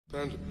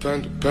Panda.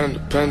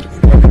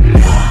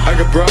 I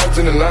got broads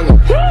in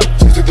Atlanta,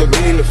 just to throw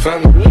me in the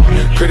family.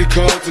 Credit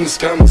cards and the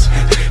scammers,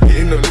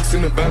 getting no licks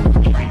in the band.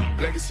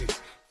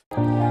 Legacies.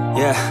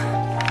 Yeah.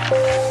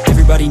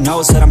 Everybody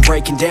knows that I'm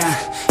breaking down.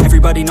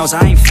 Everybody knows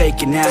I ain't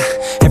faking now.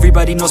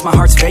 Everybody knows my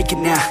heart's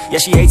vacant now. Yeah,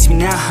 she hates me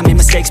now, I made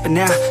mistakes, but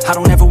now I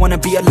don't ever wanna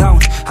be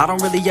alone. I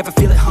don't really ever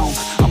feel at home,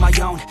 on my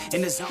own,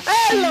 in the zone.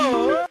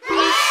 Hello!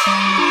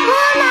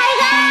 Oh my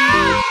god!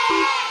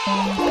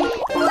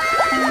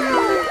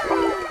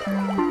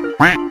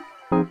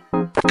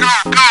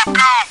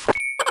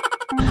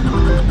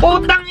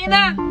 Putang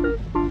ina!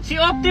 Si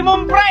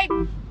Optimum Pride!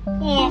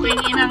 Okay,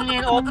 inang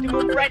yan,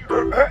 Optimum Pride!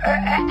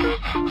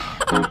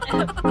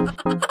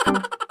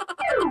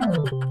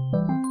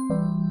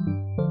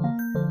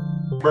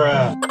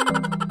 Bruh.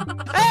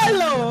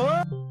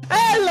 Hello!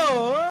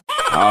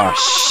 Oh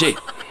shit.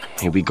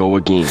 Here we go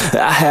again.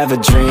 I have a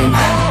dream,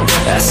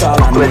 that's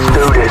all I need. Let's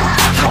do this.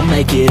 I'll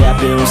make it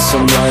happen with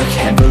some work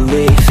and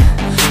belief.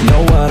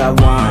 Know what I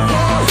want,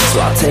 so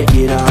I'll take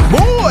it on.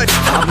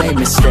 I've made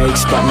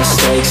mistakes, but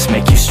mistakes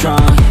make you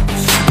strong.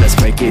 Let's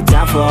break it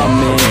down for a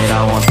minute.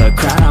 I want the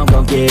crown, I'm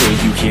gon' get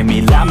it. You hear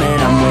me loud, man,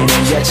 I'm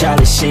winning. Yeah,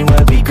 Charlie Sheen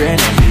will be grinning.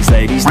 These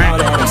ladies know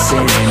that I'm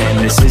sinning, and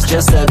this is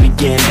just the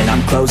beginning.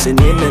 I'm closing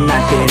in the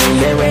night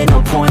inning. There ain't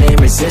no point in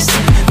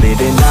resisting.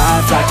 Living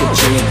life like a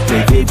dream,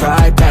 live it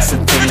right, that's the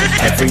thing.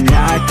 Every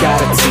night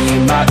got a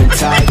team, I've been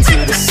tied to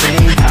the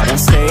scene. Out on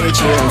stage,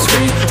 hear them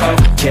scream.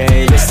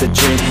 Okay, it's a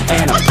dream,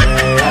 and I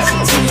play as a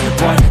team.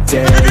 One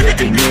day it'll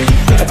be me.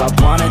 If I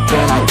want it,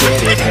 then I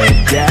get it. Head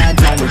down,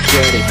 don't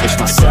regret it. Push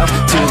myself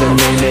to the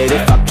limit.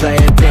 If I play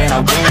it, then I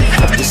win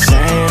it. I'm just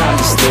saying, I'm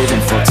just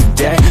living for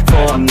today.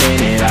 For a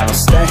minute, I don't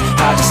stay,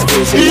 I just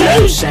visit.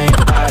 No shame,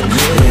 I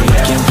admit it.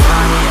 Looking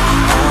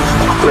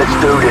right, Let's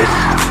do this.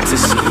 to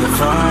see if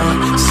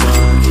I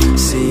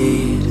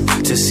succeed,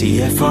 to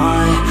see if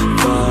I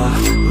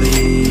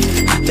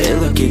believe. They're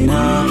looking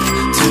up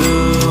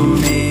to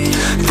me.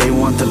 They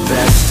want the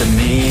best of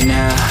me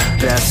now,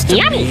 best of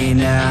me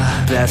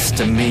now, best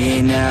of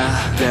me now,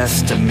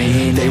 best of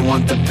me. They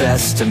want the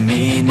best of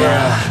me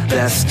now,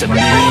 best of me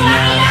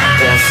now,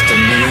 best of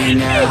me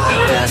now,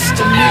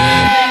 best of me.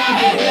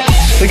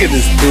 Look at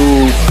this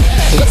dude.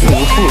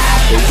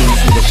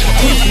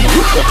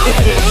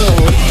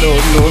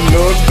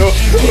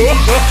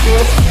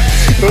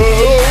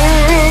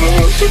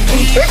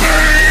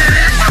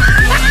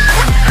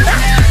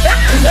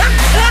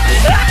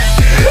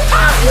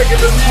 Look at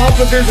the top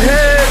of his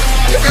head.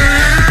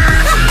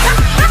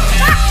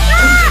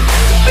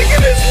 Look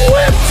at his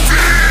lips.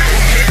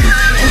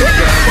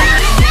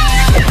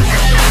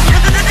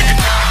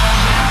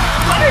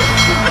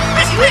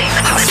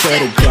 I swear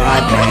to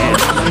God, man,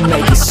 I'ma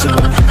make it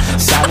soon.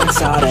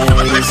 Silence all the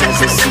haters as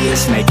they see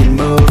us making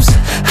moves.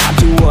 I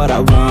do what I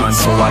want,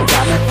 so I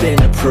got nothing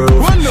to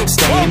prove.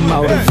 Staying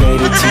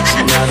motivated,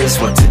 teaching others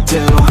what to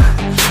do.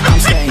 I'm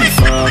staying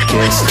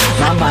focused,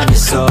 my mind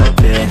is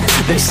open.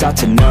 They start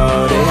to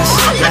notice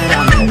that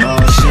I'm in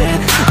motion.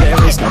 There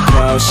is no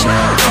potion,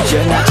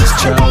 you're not just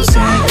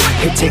chosen.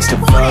 It takes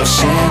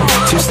devotion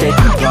to stay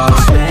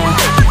composed, man.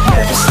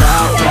 Never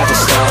stop,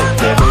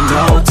 there ain't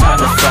no time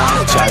to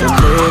fall. Try to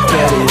live,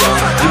 get it all.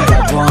 You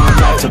got one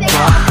life to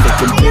pop.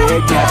 Thinking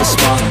big, never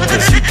small,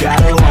 cause you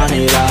gotta want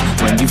it all.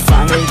 When you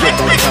finally get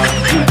that call,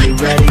 you get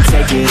ready,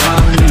 take it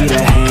on. Need a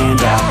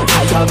hand out,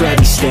 I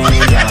already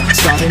stand out.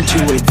 Starting to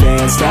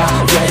advance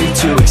now, ready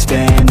to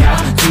expand now.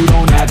 You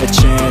don't have a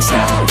chance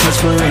now,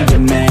 cause we're in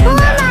demand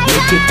now.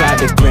 Make it by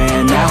the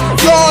grand now,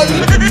 you're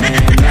in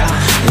demand now.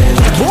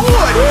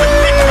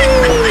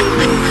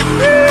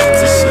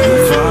 To see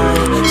if I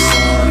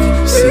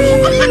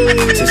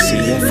succeed, to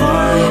see if I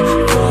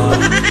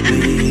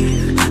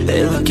believe.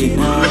 They're looking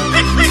up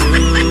to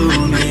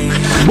me.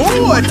 They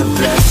want the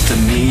best of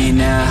me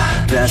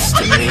now, best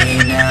of me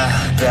now,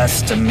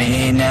 best of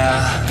me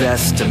now,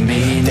 best of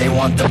me. They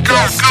want the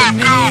best of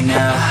me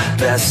now,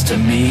 best of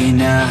me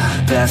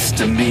now,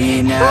 best of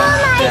me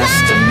now,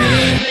 best of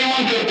me.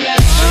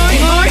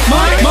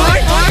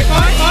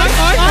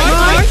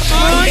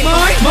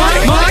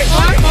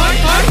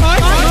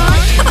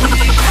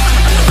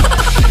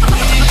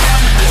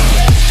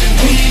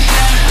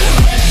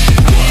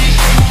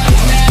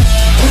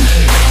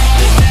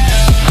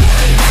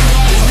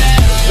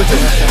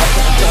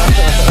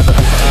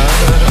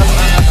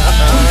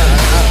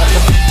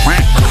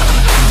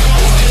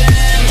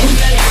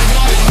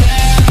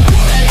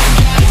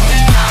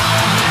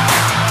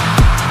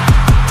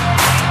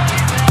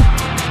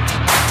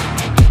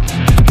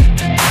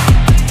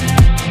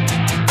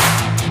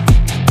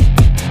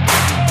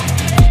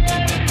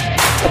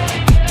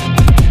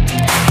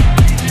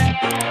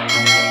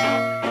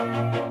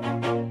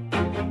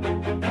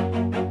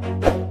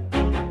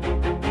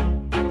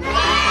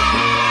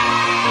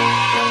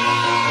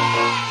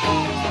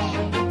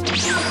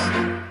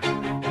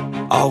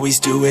 Always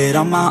do it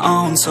on my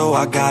own, so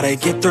I gotta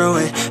get through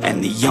it.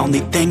 And the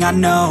only thing I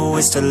know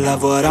is to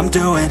love what I'm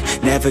doing.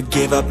 Never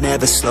give up,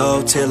 never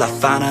slow, till I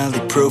finally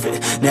prove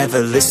it.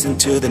 Never listen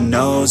to the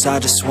no's, I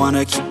just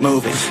wanna keep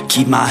moving.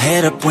 Keep my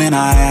head up when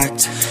I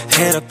act,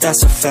 head up,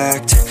 that's a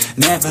fact.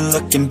 Never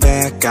looking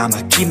back,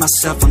 I'ma keep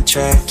myself on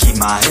track. Keep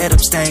my head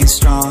up, staying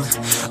strong,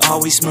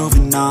 always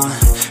moving on.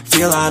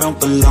 Feel I don't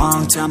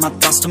belong, tell my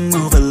thoughts to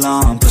move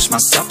along. Push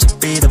myself to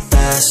be the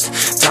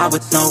best, die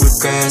with no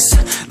regrets.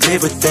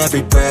 Live with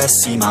every breath,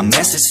 see my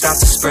message start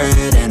to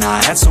spread. And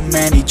I had so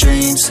many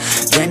dreams,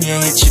 then you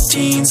hit your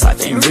teens.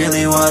 Life ain't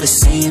really what it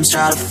seems,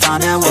 try to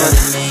find out what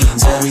it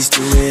means. Always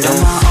do it on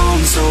my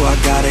own, so I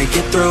gotta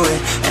get through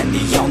it. And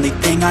the only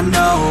thing I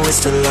know is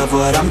to love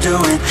what I'm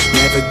doing.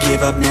 Never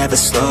give up, never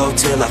slow,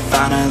 till I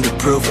finally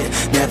prove it.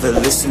 Never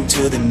listen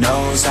to the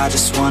no's, I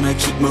just wanna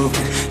keep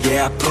moving.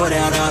 Yeah, I put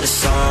out all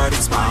this art,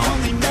 it's my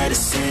only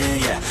medicine.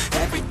 Yeah,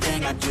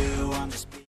 everything I do